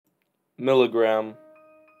Milligram.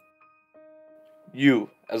 You,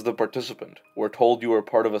 as the participant, were told you were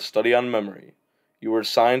part of a study on memory. You were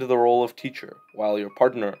assigned the role of teacher, while your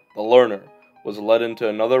partner, the learner, was led into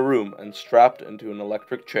another room and strapped into an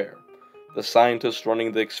electric chair. The scientist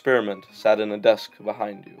running the experiment sat in a desk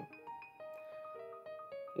behind you.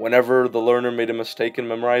 Whenever the learner made a mistake in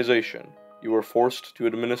memorization, you were forced to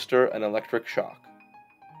administer an electric shock.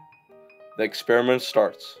 The experiment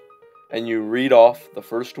starts, and you read off the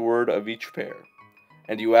first word of each pair,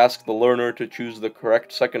 and you ask the learner to choose the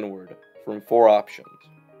correct second word from 4 options.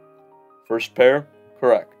 First pair,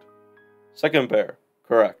 correct. Second pair,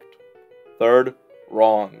 correct. Third,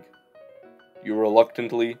 wrong. You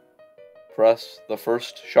reluctantly press the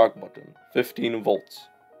first shock button, 15 volts.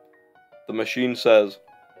 The machine says,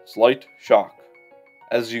 "Slight shock,"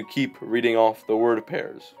 as you keep reading off the word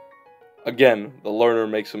pairs. Again, the learner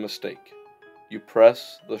makes a mistake. You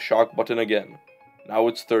press the shock button again. Now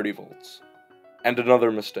it's 30 volts. And another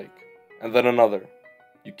mistake. And then another.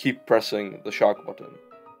 You keep pressing the shock button.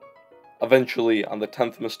 Eventually, on the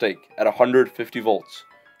 10th mistake, at 150 volts,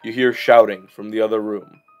 you hear shouting from the other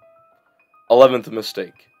room. 11th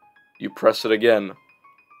mistake. You press it again.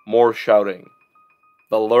 More shouting.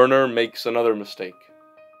 The learner makes another mistake.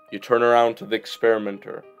 You turn around to the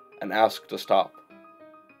experimenter and ask to stop.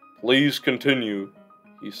 "Please continue,"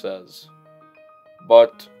 he says.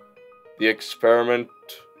 But the experiment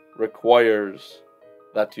requires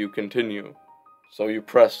that you continue, so you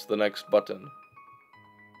press the next button.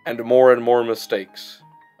 And more mistakes,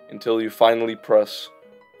 until you finally press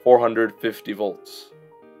 450 volts.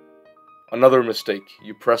 Another mistake,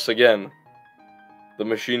 you press again. The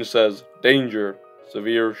machine says, "Danger,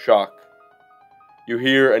 severe shock." You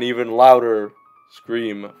hear an even louder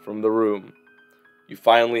scream from the room. You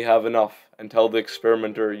finally have enough and tell the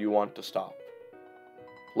experimenter you want to stop.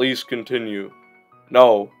 "Please continue."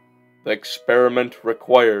 "No, the experiment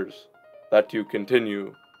requires that you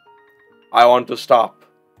continue." "I want to stop.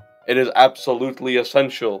 It is absolutely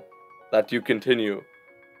essential that you continue.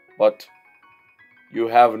 But you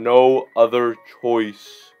have no other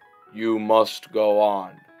choice. You must go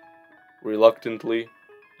on." Reluctantly,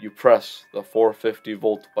 you press the 450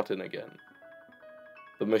 volt button again.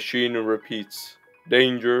 The machine repeats,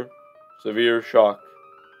 "Danger, severe shock."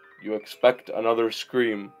 You expect another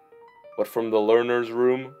scream, but from the learner's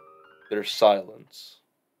room, there's silence.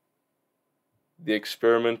 The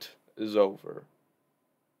experiment is over.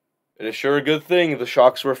 It is sure a good thing the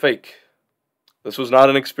shocks were fake. This was not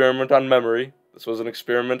an experiment on memory, this was an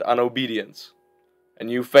experiment on obedience. And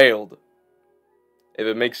you failed. If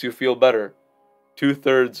it makes you feel better,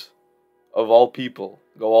 2/3 of all people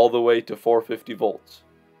go all the way to 450 volts,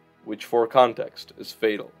 which for context is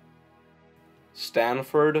fatal.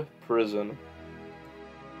 Standford Prison.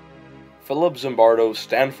 Philip Zimbardo's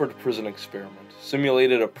Standford Prison experiment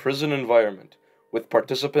simulated a prison environment with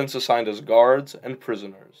participants assigned as guards and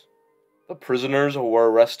prisoners. The prisoners were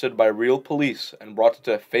arrested by real police and brought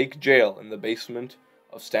to a fake jail in the basement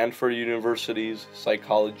of Stanford University's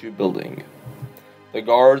psychology building. The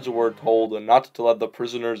guards were told not to let the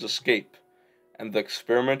prisoners escape, and the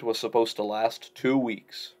experiment was supposed to last 2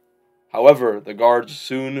 weeks. However, the guards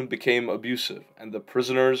soon became abusive, and the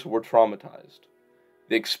prisoners were traumatized.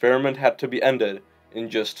 The experiment had to be ended in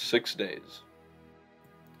just 6 days.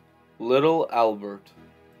 Little Albert.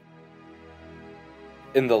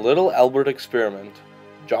 In the Little Albert experiment,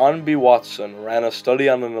 John B. Watson ran a study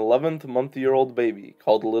on an 11-month-old baby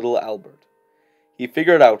called Little Albert. He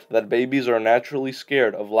figured out that babies are naturally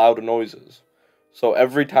scared of loud noises, so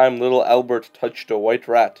every time Little Albert touched a white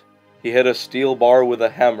rat, he hit a steel bar with a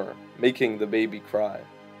hammer, making the baby cry.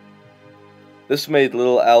 This made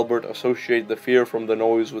Little Albert associate the fear from the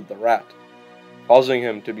noise with the rat, causing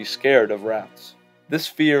him to be scared of rats. This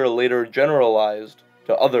fear later generalized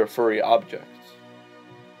to other furry objects.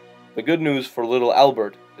 The good news for Little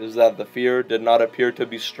Albert is that the fear did not appear to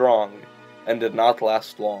be strong and did not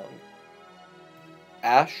last long.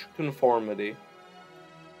 Asch Conformity.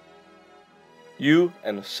 You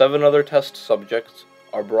and 7 other test subjects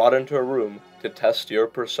are brought into a room to test your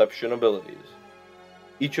perception abilities.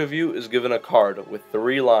 Each of you is given a card with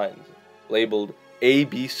 3 lines, labeled A,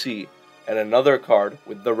 B, C, and another card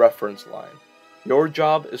with the reference line. Your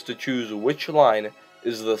job is to choose which line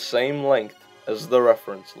is the same length as the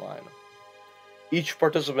reference line. Each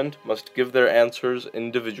participant must give their answers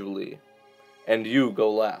individually, and you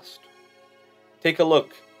go last. Take a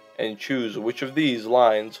look and choose which of these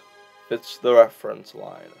lines fits the reference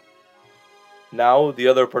line. Now the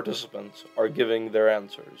other participants are giving their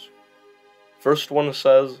answers. First one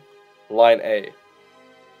says, line A.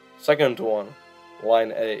 Second one,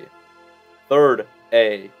 line A. Third,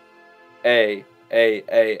 A. A.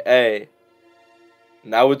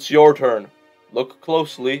 Now it's your turn. Look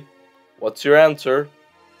closely. What's your answer?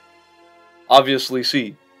 Obviously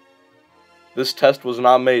C. This test was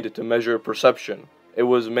not made to measure perception. It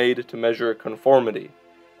was made to measure conformity,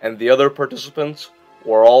 and the other participants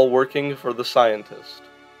were all working for the scientist.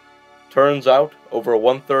 Turns out, over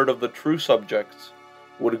 1/3 of the true subjects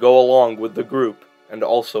would go along with the group and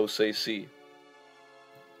also say C.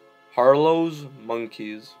 Harlow's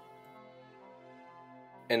monkeys.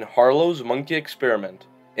 In Harlow's monkey experiment,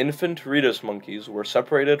 infant rhesus monkeys were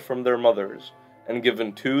separated from their mothers and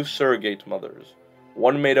given 2 surrogate mothers,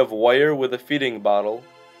 one made of wire with a feeding bottle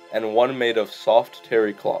and one made of soft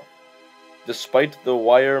terry cloth. Despite the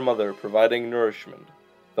wire mother providing nourishment,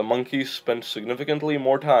 the monkeys spent significantly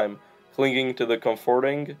more time clinging to the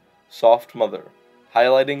comforting, soft mother,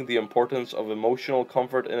 highlighting the importance of emotional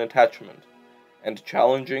comfort and attachment, and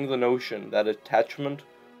challenging the notion that attachment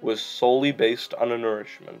was solely based on a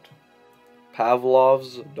nourishment.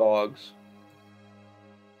 Pavlov's dogs.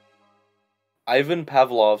 Ivan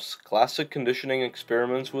Pavlov's classic conditioning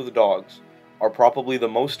experiments with dogs are probably the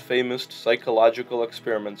most famous psychological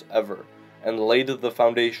experiments ever and laid the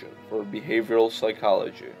foundation for behavioral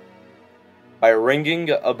psychology. By ringing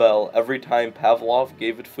a bell every time Pavlov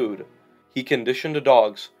gave it food, he conditioned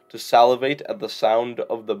dogs to salivate at the sound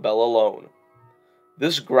of the bell alone.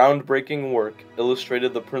 This groundbreaking work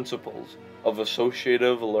illustrated the principles of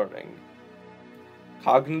associative learning.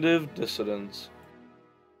 Cognitive dissonance.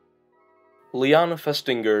 Leon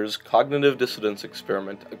Festinger's cognitive dissonance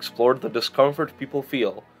experiment explored the discomfort people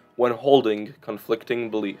feel when holding conflicting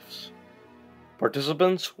beliefs.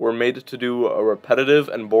 Participants were made to do a repetitive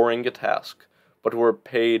and boring task, but were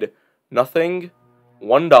paid nothing,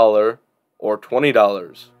 $1, or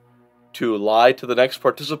 $20 to lie to the next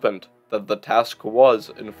participant that the task was,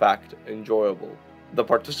 in fact, enjoyable. The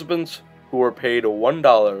participants who were paid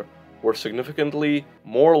 $1 were significantly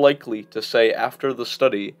more likely to say after the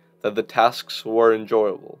study that the tasks were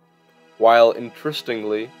enjoyable, while,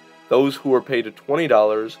 interestingly, those who were paid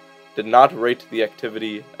 $20 did not rate the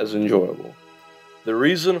activity as enjoyable. The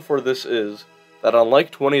reason for this is that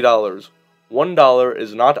unlike $20, $1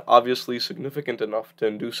 is not obviously significant enough to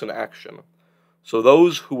induce an action, so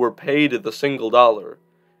those who were paid the single dollar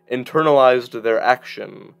internalized their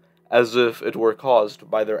action as if it were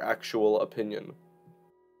caused by their actual opinion.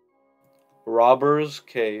 Robber's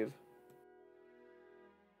Cave.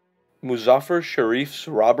 Muzaffar Sharif's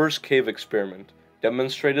Robber's Cave experiment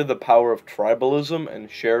demonstrated the power of tribalism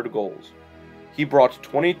and shared goals. He brought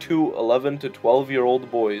 22 11 to 12-year-old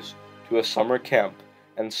boys to a summer camp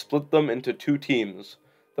and split them into 2 teams,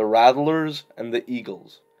 the Rattlers and the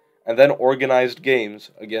Eagles, and then organized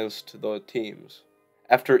games against the teams.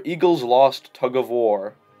 After Eagles lost tug of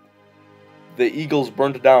war, the Eagles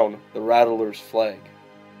burnt down the Rattlers' flag,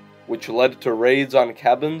 which led to raids on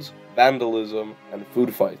cabins, vandalism, and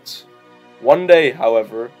food fights. One day,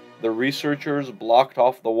 however, the researchers blocked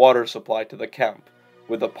off the water supply to the camp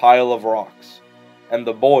with a pile of rocks, and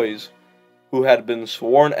the boys, who had been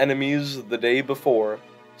sworn enemies the day before,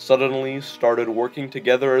 suddenly started working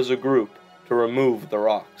together as a group to remove the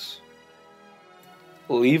rocks.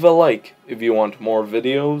 Leave a like if you want more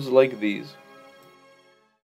videos like these.